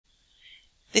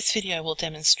This video will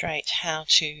demonstrate how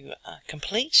to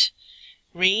complete,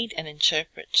 read and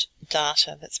interpret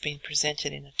data that's been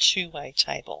presented in a two-way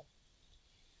table.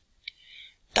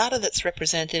 Data that's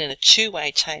represented in a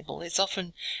two-way table is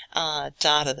often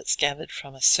data that's gathered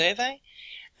from a survey,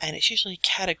 and it's usually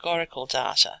categorical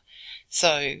data.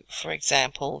 So, for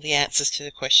example, the answers to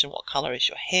the question, what colour is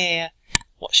your hair,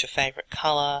 what's your favourite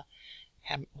colour,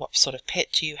 what sort of pet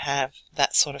do you have,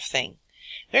 that sort of thing.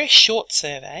 Very short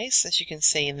surveys, as you can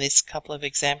see in this couple of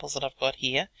examples that I've got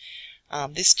here.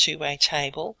 This two-way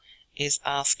table is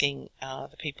asking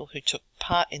the people who took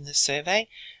part in the survey,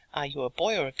 are you a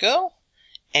boy or a girl,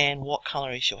 and what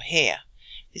colour is your hair.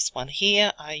 This one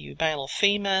here, are you male or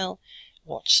female,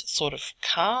 what sort of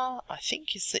car I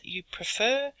think is that you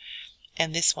prefer,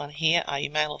 and this one here, are you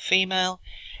male or female,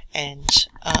 and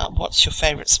what's your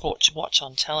favourite sport to watch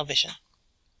on television.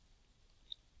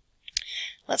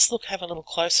 Let's have a little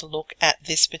closer look at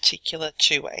this particular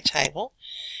two-way table.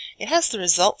 It has the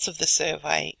results of the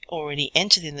survey already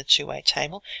entered in the two-way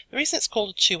table. The reason it's called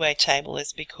a two-way table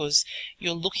is because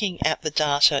you're looking at the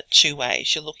data two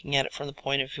ways. You're looking at it from the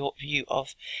point of view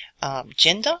of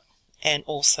gender and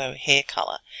also hair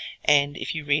colour. And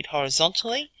if you read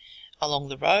horizontally along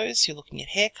the rows, you're looking at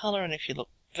hair colour, and if you look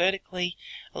vertically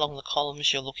along the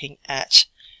columns, you're looking at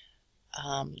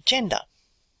gender.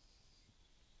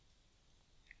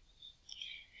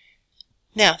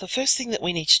 Now, the first thing that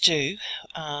we need to do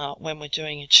when we're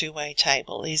doing a two-way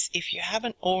table is, if you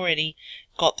haven't already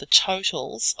got the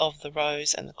totals of the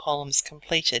rows and the columns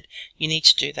completed, you need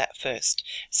to do that first.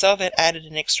 So I've added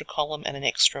an extra column and an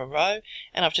extra row,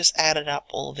 and I've just added up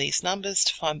all these numbers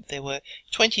to find that there were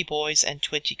 20 boys and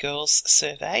 20 girls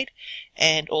surveyed,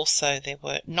 and also there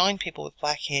were 9 people with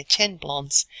black hair, 10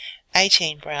 blondes,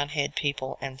 18 brown-haired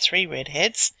people, and 3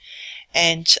 redheads.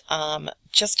 And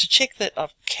just to check that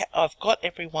I've got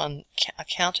everyone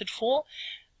accounted for,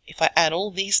 if I add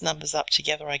all these numbers up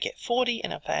together, I get 40,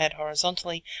 and if I add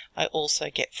horizontally, I also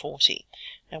get 40.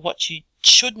 Now, what you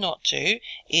should not do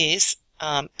is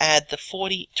add the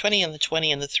 40, 20 and the 20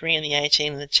 and the 3 and the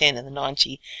 18 and the 10 and the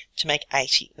 90 to make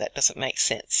 80. That doesn't make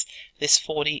sense. This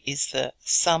 40 is the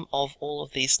sum of all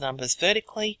of these numbers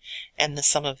vertically and the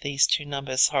sum of these two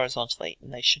numbers horizontally,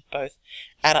 and they should both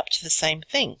add up to the same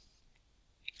thing.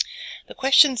 The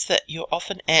questions that you're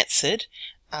often answered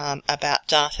about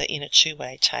data in a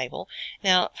two-way table.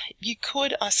 Now, you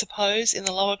could, I suppose, in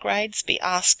the lower grades be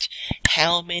asked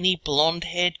how many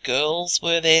blonde-haired girls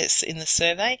were there in the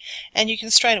survey, and you can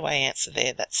straight away answer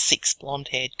there, that's 6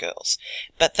 blonde-haired girls.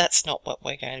 But that's not what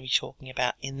we're going to be talking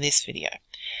about in this video.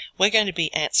 We're going to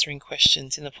be answering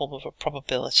questions in the form of a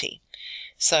probability.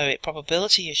 So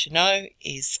probability, as you know,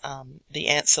 is the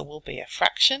answer will be a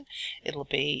fraction. It'll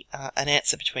be an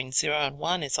answer between 0 and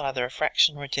 1 is either a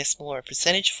fraction or a decimal or a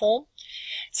percentage form.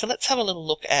 So let's have a little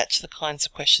look at the kinds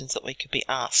of questions that we could be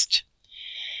asked.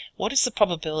 What is the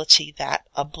probability that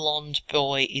a blonde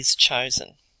boy is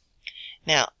chosen?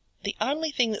 Now, the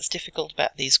only thing that's difficult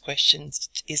about these questions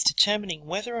is determining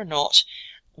whether or not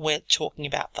we're talking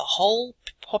about the whole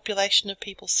population of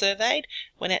people surveyed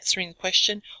when answering the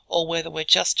question, or whether we're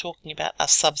just talking about a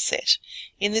subset.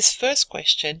 In this first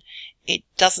question, it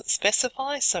doesn't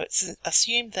specify, so it's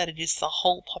assumed that it is the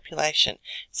whole population.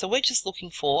 So we're just looking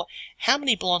for how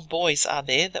many blonde boys are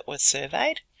there that were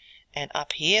surveyed, and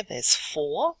up here there's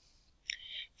 4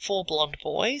 blonde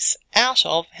boys out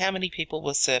of how many people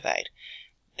were surveyed.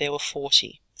 There were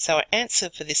 40. So our answer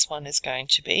for this one is going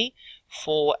to be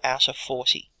 4 out of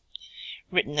 40.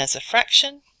 Written as a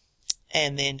fraction,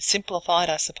 and then simplified,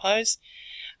 I suppose,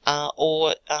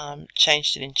 or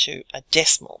changed it into a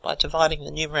decimal by dividing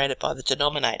the numerator by the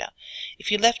denominator.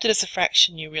 If you left it as a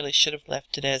fraction, you really should have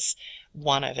left it as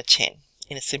 1 over 10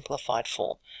 in a simplified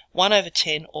form. 1 over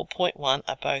 10 or 0.1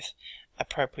 are both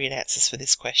appropriate answers for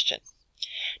this question.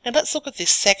 Now let's look at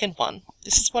this second one.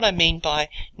 This is what I mean by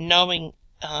knowing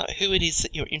who it is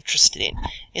that you're interested in.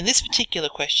 In this particular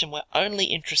question, we're only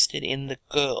interested in the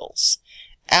girls.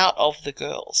 Out of the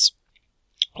girls,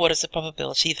 what is the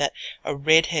probability that a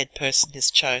red-haired person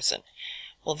is chosen?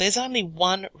 Well, there's only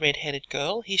one red-headed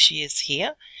girl. Here she is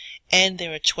here, and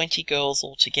there are 20 girls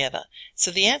altogether.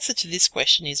 So the answer to this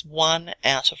question is 1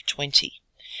 out of 20.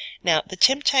 Now, the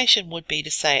temptation would be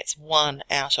to say it's 1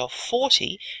 out of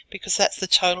 40, because that's the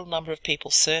total number of people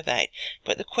surveyed.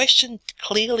 But the question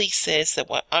clearly says that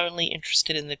we're only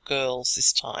interested in the girls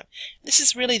this time. This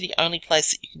is really the only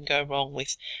place that you can go wrong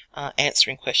with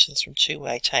answering questions from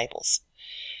two-way tables.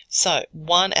 So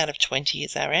 1 out of 20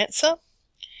 is our answer.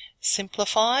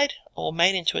 Simplified or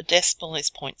made into a decimal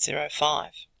is 0.05.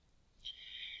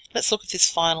 Let's look at this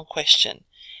final question.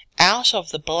 Out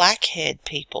of the black-haired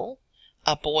people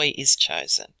a boy is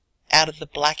chosen out of the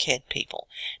black-haired people.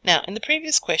 Now, in the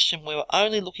previous question, we were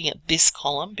only looking at this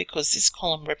column because this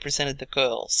column represented the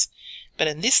girls. But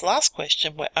in this last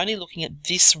question, we're only looking at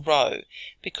this row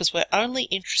because we're only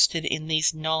interested in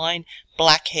these 9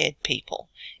 black-haired people.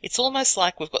 It's almost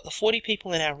like we've got the 40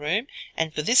 people in our room,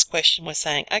 and for this question, we're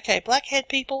saying, okay, black-haired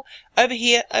people, over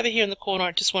here in the corner,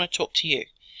 I just want to talk to you.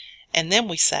 And then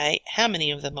we say, how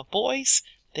many of them are boys?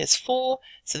 There's 4.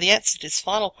 So the answer to this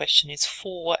final question is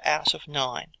 4 out of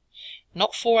 9.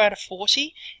 Not 4 out of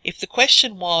 40. If the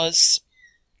question was,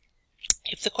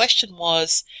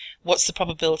 what's the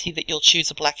probability that you'll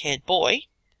choose a black-haired boy,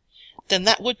 then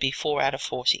that would be 4 out of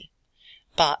 40.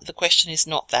 But the question is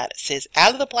not that. It says,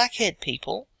 out of the black-haired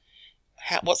people,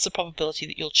 what's the probability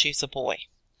that you'll choose a boy?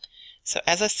 So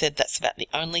as I said, that's about the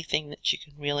only thing that you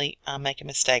can really make a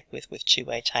mistake with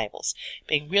two-way tables.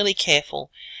 Being really careful.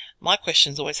 My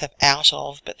questions always have out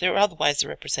of, but there are other ways of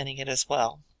representing it as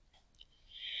well.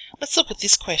 Let's look at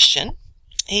this question.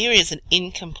 Here is an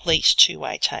incomplete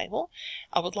two-way table.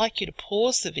 I would like you to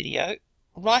pause the video,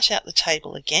 write out the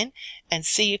table again, and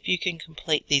see if you can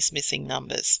complete these missing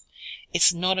numbers.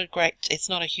 It's not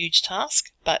a huge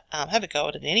task, but have a go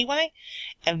at it anyway,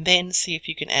 and then see if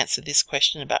you can answer this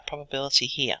question about probability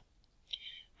here.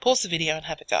 Pause the video and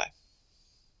have a go.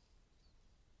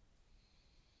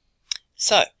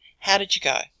 So, how did you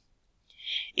go?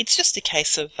 It's just a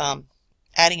case of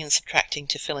adding and subtracting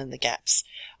to fill in the gaps.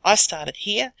 I started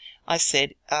here. I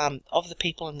said, of the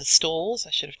people in the stalls, I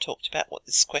should have talked about what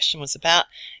this question was about.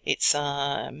 It's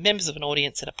members of an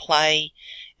audience at a play,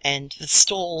 and the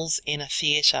stalls in a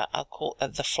theatre are called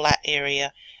the flat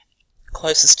area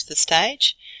closest to the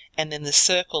stage, and then the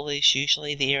circle is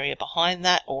usually the area behind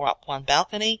that or up one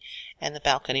balcony, and the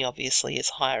balcony obviously is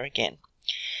higher again.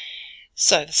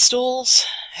 So the stalls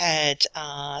had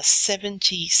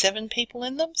 77 people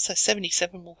in them, so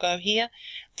 77 will go here.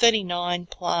 39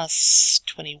 plus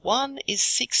 21 is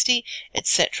 60,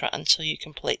 etc. until you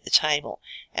complete the table.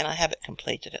 And I have it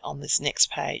completed on this next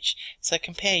page. So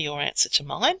compare your answer to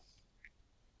mine.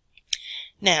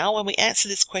 Now, when we answer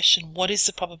this question, what is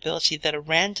the probability that a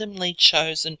randomly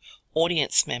chosen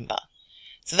audience member?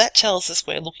 So that tells us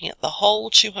we're looking at the whole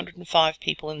 205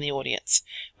 people in the audience.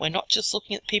 We're not just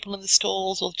looking at the people in the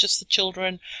stalls or just the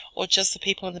children or just the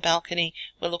people in the balcony.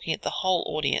 We're looking at the whole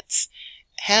audience.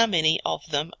 How many of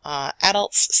them are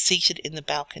adults seated in the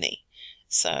balcony?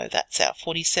 So that's our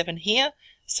 47 here.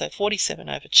 So 47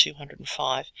 over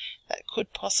 205. That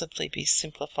could possibly be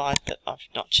simplified, but I've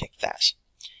not checked that.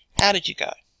 How did you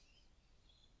go?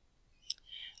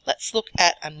 Let's look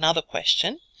at another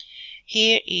question.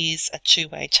 Here is a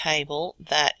two-way table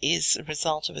that is a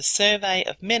result of a survey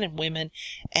of men and women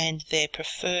and their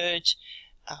preferred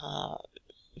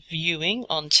viewing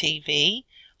on TV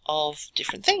of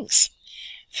different things.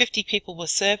 50 people were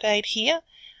surveyed here.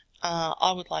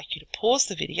 I would like you to pause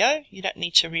the video. You don't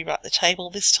need to rewrite the table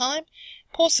this time.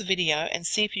 Pause the video and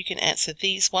see if you can answer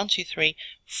these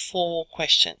 4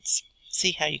 questions.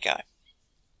 See how you go.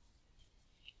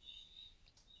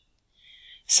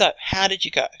 So, how did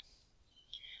you go?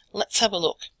 Let's have a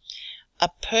look.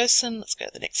 Let's go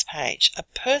to the next page. A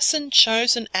person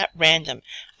chosen at random.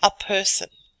 A person.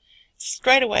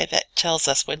 Straight away that tells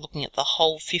us we're looking at the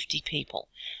whole 50 people.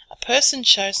 A person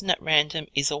chosen at random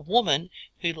is a woman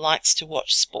who likes to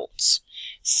watch sports.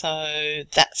 So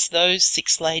that's those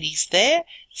 6 ladies there.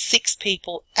 6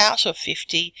 people out of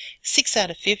 50. 6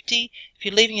 out of 50. If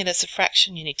you're leaving it as a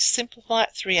fraction, you need to simplify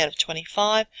it. 3 out of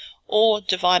 25. Or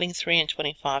dividing 3 and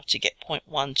 25 to get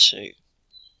 0.12.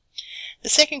 The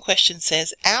second question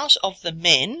says, out of the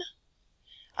men,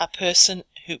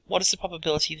 what is the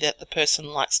probability that the person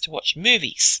likes to watch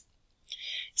movies?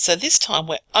 So this time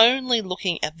we're only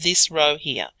looking at this row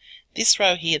here. This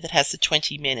row here that has the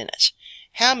 20 men in it.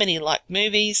 How many like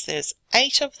movies? There's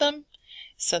 8 of them.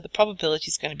 So the probability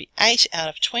is going to be 8 out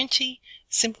of 20.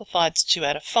 Simplified to 2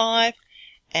 out of 5.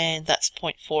 And that's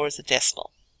 0.4 as a decimal.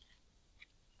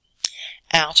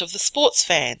 Out of the sports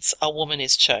fans, a woman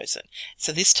is chosen.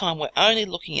 So this time we're only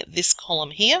looking at this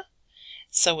column here.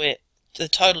 So the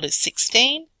total is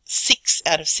 16. 6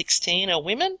 out of 16 are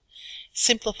women.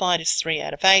 Simplified is 3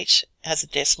 out of 8, has a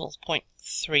decimal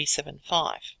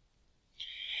 0.375.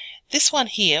 This one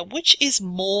here, which is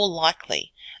more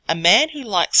likely? A man who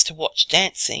likes to watch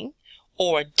dancing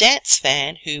or a dance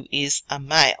fan who is a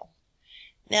male?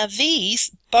 Now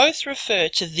these both refer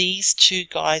to these 2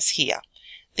 guys here.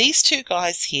 These 2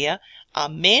 guys here are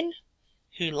men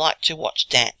who like to watch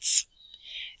dance.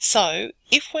 So,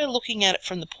 if we're looking at it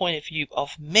from the point of view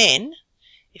of men,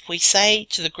 if we say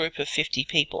to the group of 50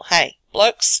 people, hey,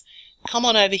 blokes, come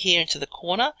on over here into the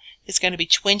corner. There's going to be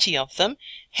 20 of them.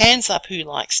 Hands up who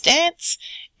likes dance,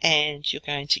 and you're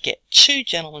going to get 2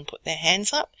 gentlemen put their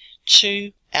hands up,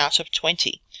 2 out of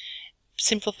 20.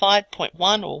 Simplified,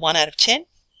 0.1 or 1 out of 10.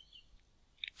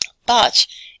 But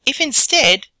if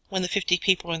instead, when the 50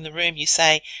 people are in the room, you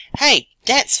say, hey,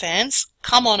 dance fans,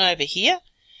 come on over here,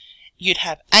 you'd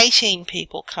have 18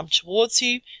 people come towards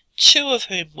you, 2 of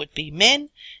whom would be men,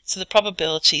 so the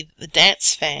probability that the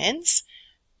dance fans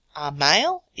are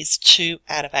male is 2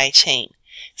 out of 18.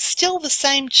 Still the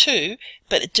same 2,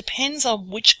 but it depends on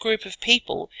which group of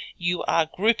people you are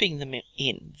grouping them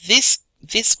in.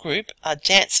 This group are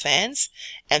dance fans,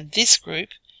 and this group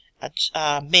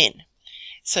are men.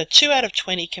 So 2 out of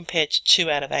 20 compared to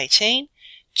 2 out of 18.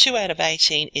 2 out of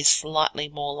 18 is slightly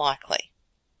more likely.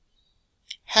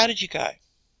 How did you go?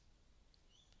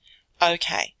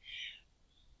 Okay.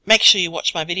 Make sure you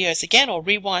watch my videos again, or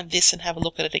rewind this and have a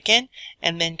look at it again,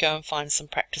 and then go and find some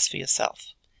practice for yourself.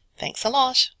 Thanks a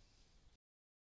lot.